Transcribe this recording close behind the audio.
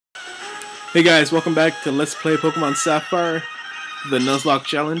Hey guys, welcome back to Let's Play Pokemon Sapphire, the Nuzlocke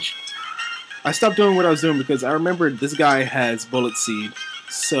challenge. I stopped doing what I was doing because I remembered this guy has Bullet Seed,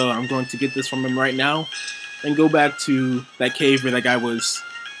 so I'm going to get this from him right now and go back to that cave where that guy was,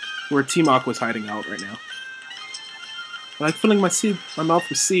 where T-Mawk was hiding out right now. I like filling my mouth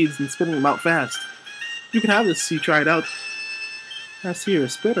with seeds and spitting them out fast. You can have this so you try it out. That's here, a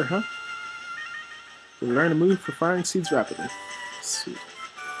spitter, huh? You'll learn a move for firing seeds rapidly. Sweet.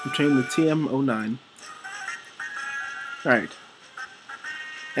 Obtain the TM09. Alright.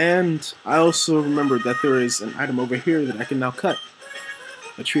 And I also remembered that there is an item over here that I can now cut.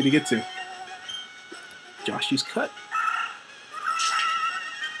 A tree to get to. Josh used cut.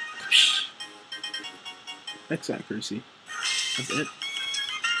 X accuracy. That's it.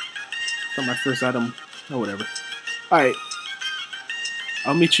 Not my first item. Oh, whatever. Alright.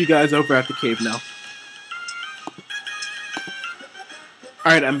 I'll meet you guys over at the cave now.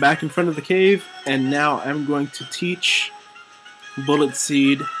 Alright, I'm back in front of the cave, and now I'm going to teach Bullet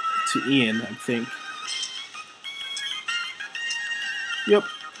Seed to Ian, I think. Yep,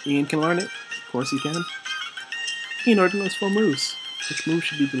 Ian can learn it. Of course he can. Ian already knows 4 moves. Which move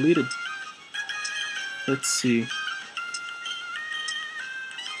should be deleted? Let's see. I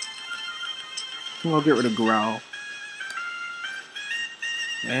think I'll get rid of Growl.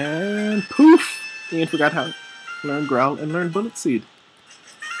 And poof! Ian forgot how to learn Growl and learn Bullet Seed.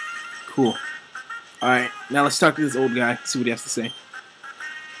 Cool. Alright, now let's talk to this old guy, see what he has to say.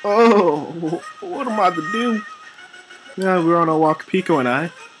 Oh, what am I to do? Yeah, we were on our walk, Pico and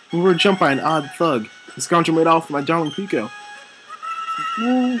I. We were jumped by an odd thug. The scoundrel made off with my darling Pico.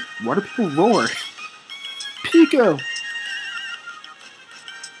 Why do people roar? Pico!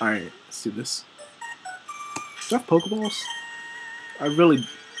 Alright, let's do this. Do I have Pokeballs? I really...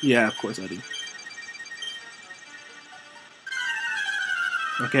 Yeah, of course I do.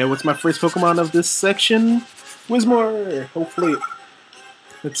 Okay, what's my first Pokemon of this section? Whismore! Hopefully.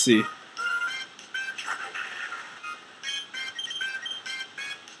 Let's see.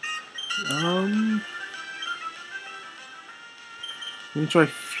 Let me try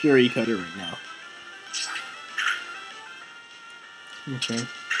Fury Cutter right now. Okay.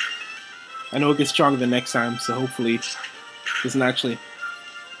 I know it gets stronger the next time, so hopefully it doesn't actually...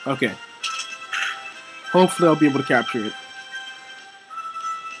 Okay. Hopefully I'll be able to capture it.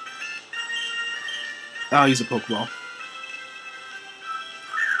 I'll use a Pokeball.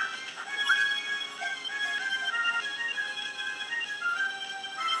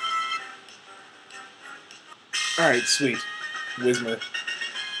 Alright, sweet. Whismur.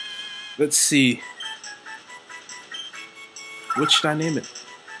 Let's see. What should I name it?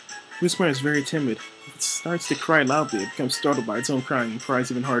 Whismur is very timid. If it starts to cry loudly, it becomes startled by its own crying and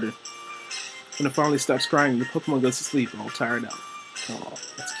cries even harder. When it finally stops crying, the Pokemon goes to sleep, all tired out. Oh,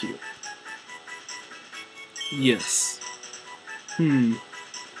 that's cute. Yes. What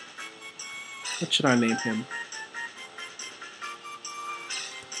should I name him?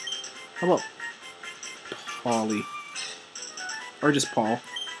 How about Polly? Or just Paul?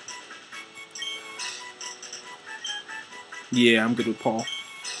 Yeah, I'm good with Paul.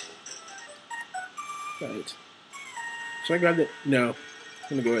 Right. Should I grab that? No. I'm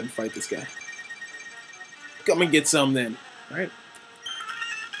gonna go ahead and fight this guy. Come and get some then. Alright.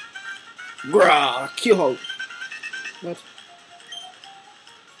 Grah! Killhope! What?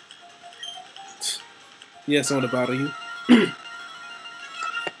 Yes, I want to battle you.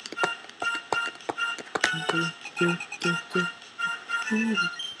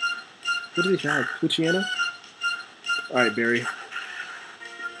 What does he have? Puchiana? Alright, Barry.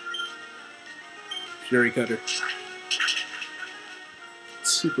 Fury Cutter.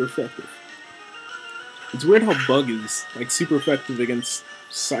 Super effective. It's weird how Bug is like super effective against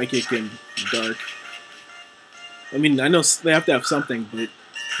Psychic and Dark. I mean, I know they have to have something, but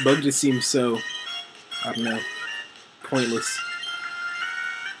Bug just seems so, I don't know, pointless.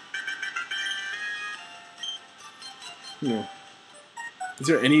 No. Is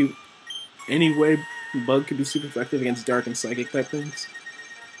there any way Bug could be super effective against Dark and Psychic type things?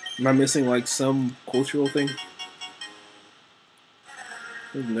 Am I missing like some cultural thing?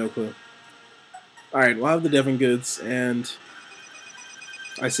 I have no clue. Alright, we'll have the Devon Goods, and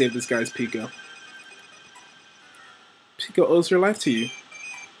I saved this guy's Pico. Pico owes her life to you.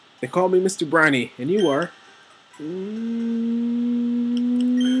 They call me Mr. Briny, and you are...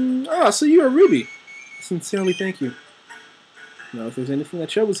 so you are Ruby. Sincerely thank you. Now, if there's anything that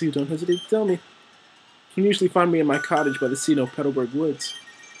troubles you, don't hesitate to tell me. You can usually find me in my cottage by the Sino Petalburg Woods.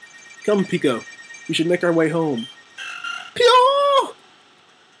 Come, Pico. We should make our way home. Pio!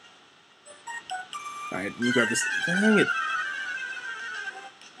 Alright, let me grab this. Dang it.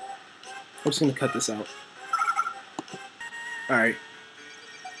 I'm just gonna cut this out. Alright.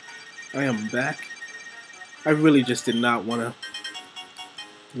 I am back. I really just did not want to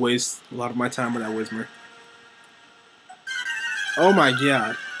waste a lot of my time with that Whismer. Oh my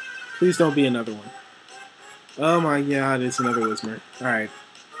god. Please don't be another one. Oh my god, it's another Whismer. Alright,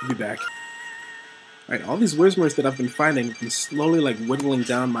 I'll be back. Alright, all these Whismers that I've been finding have been slowly like whittling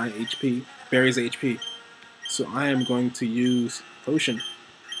down my HP, Barry's HP. So I am going to use Potion.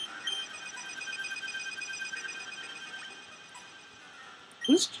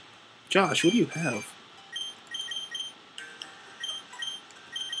 Who's Josh? What do you have?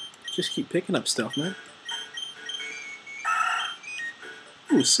 Just keep picking up stuff, man.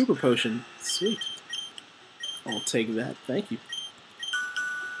 Ooh, Super Potion. Sweet. I'll take that. Thank you.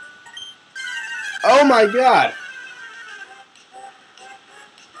 Oh my god!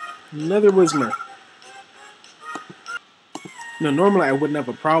 Another Whismer. No, normally I wouldn't have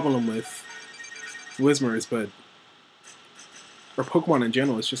a problem with Whismers, but... or Pokemon in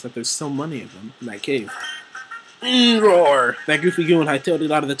general, it's just that there's so many of them in that cave. Roar! That goofy goon hightailed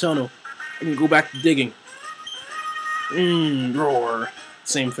it out of the tunnel. I can go back to digging. Roar.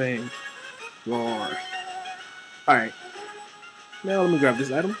 Same thing. Roar. Alright. Now let me grab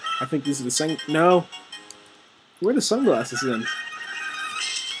this item. I think these are the same. No. Where are the sunglasses then?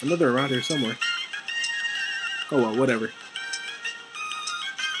 I know they're around here somewhere. Oh well, whatever.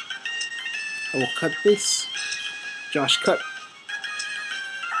 I will cut this. Josh, cut.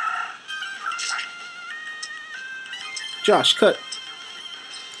 Josh, cut.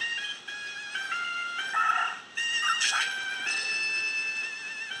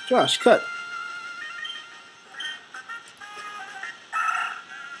 Josh, cut.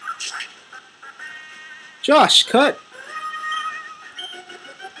 Josh, cut.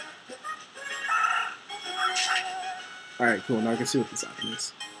 Alright, cool. Now I can see what this item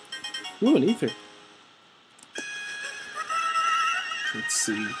is. Ooh, an ether. Let's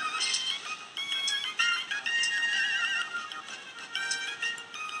see.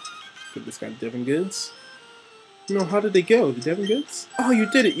 Could this guy Devin Goods? No, how did they go? The Devin Goods? Oh, you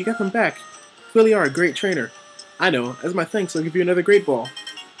did it. You got them back. You really are a great trainer. I know. As my thanks, I'll give you another great ball.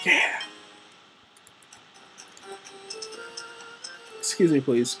 Yeah. Excuse me,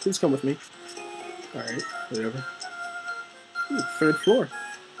 please. Please come with me. Alright, whatever. Ooh, 3rd floor.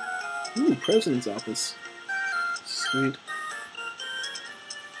 Ooh, President's office. Sweet.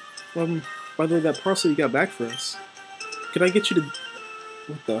 By the way, that parcel you got back for us. Could I get you to...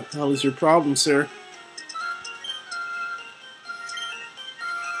 What the hell is your problem, sir?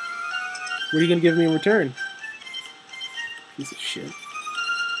 What are you gonna give me in return? Piece of shit.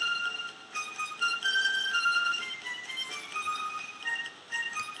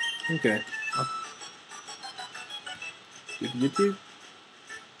 Okay. You?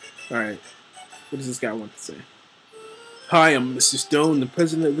 Alright. What does this guy want to say? Hi, I'm Mr. Stone, the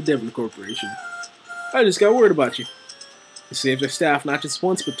president of the Devon Corporation. I just got word about you. You saved our staff not just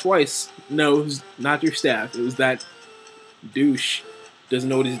once, but twice. No, it was not your staff. It was that douche. Doesn't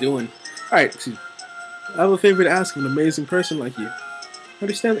know what he's doing. Alright, excuse me. I have a favor to ask of an amazing person like you. I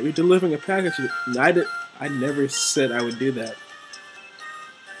understand that you're delivering a package. I never said I would do that.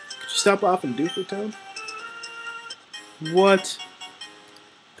 Could you stop off and do it for town? What?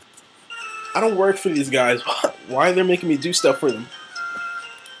 I don't work for these guys. Why are they making me do stuff for them?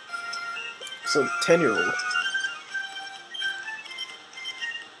 Some 10-year-old.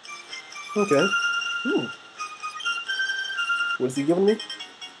 Okay. Ooh. What is he giving me?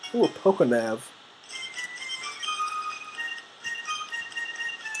 Ooh, a Pokenav.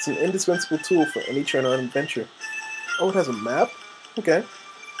 It's an indispensable tool for any trainer on adventure. Oh, it has a map? Okay.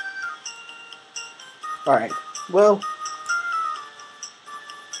 Alright. Well,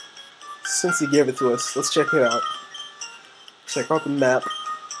 since he gave it to us, let's check it out. Check out the map.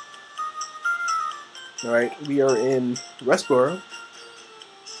 Alright, we are in Westboro.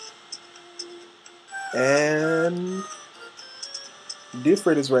 And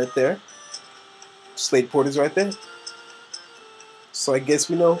Dewford is right there. Slateport is right there. So I guess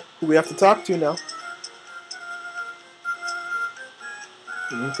we know who we have to talk to now.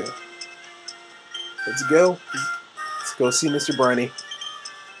 Okay. Let's go. Let's go see Mr. Barney.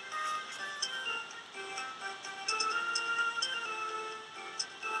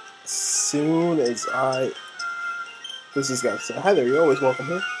 Soon as I... What's this guy say? Hi there, you're always welcome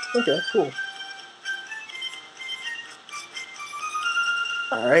here. Okay, cool.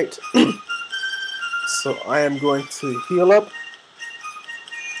 Alright. So I am going to heal up.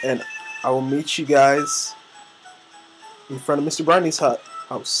 And I will meet you guys in front of Mr. Barney's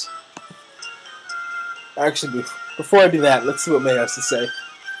house. Actually, before I do that, let's see what May has to say.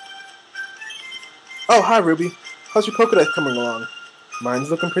 Oh, hi, Ruby. How's your Pokedex coming along? Mine's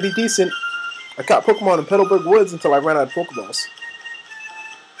looking pretty decent. I caught Pokemon in Petalburg Woods until I ran out of Pokeballs.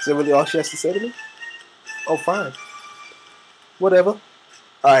 Is that really all she has to say to me? Oh, fine. Whatever.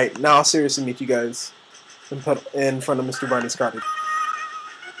 Alright, now I'll seriously meet you guys in front of Mr. Barney's cottage.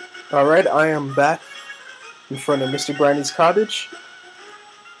 Alright, I am back in front of Mr. Barney's cottage.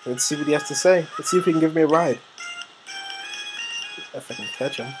 Let's see what he has to say. Let's see if he can give me a ride. If I can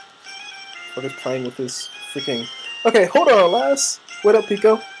catch him. Or just playing with his freaking... Okay, hold on, lass. What up,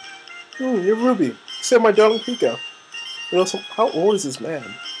 Pico? You're Ruby. You said my darling Pico. You know, how old is this man?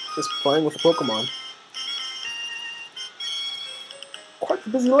 Just playing with a Pokemon. Quite the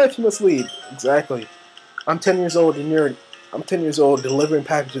busy life you must lead. Exactly. I'm 10 years old and I'm 10 years old delivering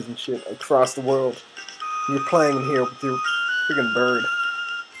packages and shit across the world. And you're playing in here with your freaking bird.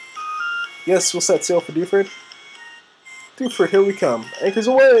 Yes, we'll set sail for Dewford. Dewford, here we come. Anchors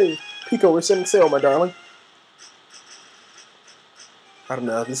away! Pico, we're setting sail, my darling. I don't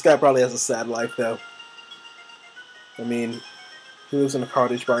know. This guy probably has a sad life, though. I mean, he lives in a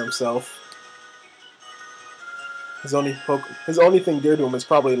cottage by himself. His only thing dear to him is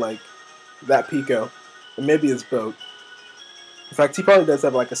probably, like, that Pico. And maybe his boat. In fact, he probably does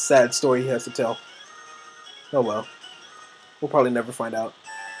have, like, a sad story he has to tell. Oh, well. We'll probably never find out.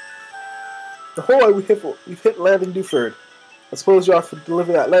 Ahoy, we've hit landing Dewford. I suppose you're off to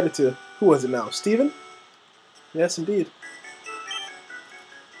deliver that letter to... Who was it now? Stephen? Yes, indeed.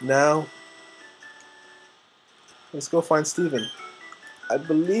 Now, let's go find Stephen. I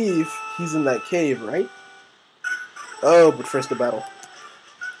believe he's in that cave, right? Oh, but first the battle.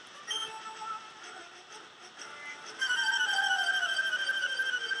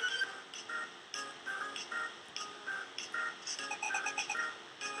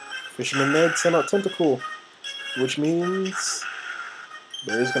 Fisherman Ned sent out Tentacool, which means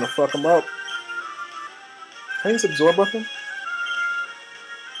Barry's gonna fuck him up. Can I use Absorb Weapon?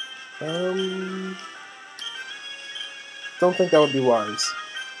 Don't think that would be wise.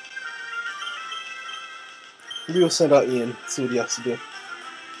 Maybe we'll send out Ian, see what he has to do.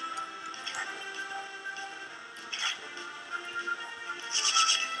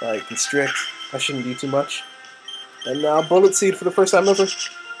 Alright, Constrict. I shouldn't do too much. And now Bullet Seed for the first time ever.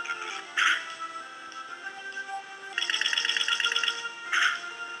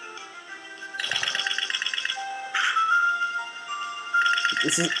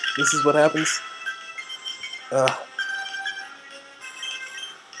 This is what happens.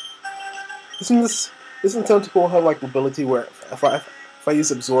 Doesn't Tentacool have like the ability where if I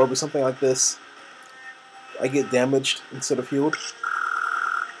use Absorb or something like this, I get damaged instead of healed?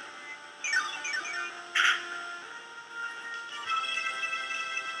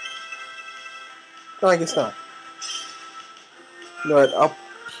 No, I guess not. You know what?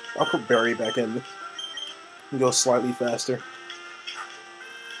 I'll put Barry back in and go slightly faster.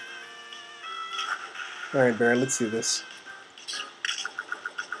 Alright, Barry, let's do this.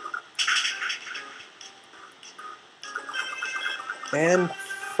 And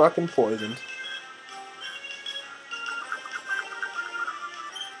fucking poisoned.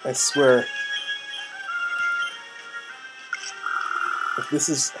 I swear. If this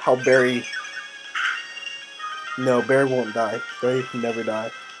is how Barry... No, Barry won't die. Barry can never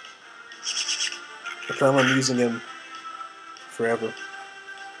die. I plan on using him forever.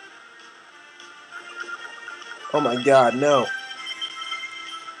 Oh my god, no.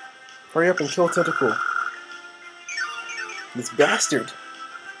 Hurry up and kill Tentacool. This bastard.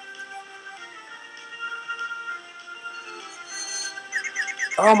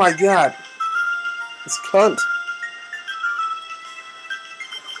 Oh my god. This cunt.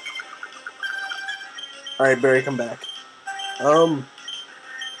 Alright, Barry, come back.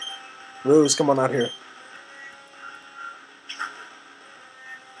 Rose, come on out here.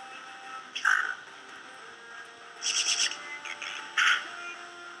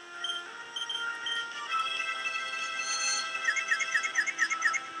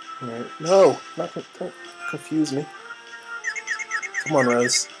 Alright, no, don't confuse me. Come on,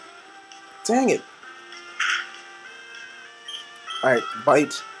 Rose. Dang it. Alright,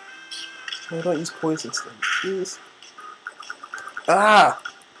 bite. No, don't use poison sting. Jeez. Ah!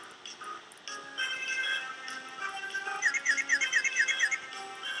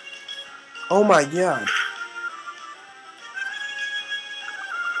 Oh my god.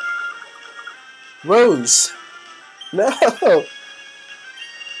 Rose! No!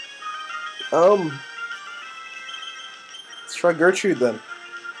 Let's try Gertrude then.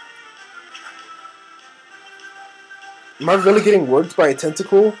 Am I really getting worked by a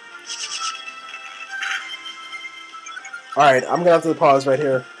Tentacool? Alright, I'm gonna have to pause right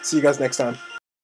here. See you guys next time.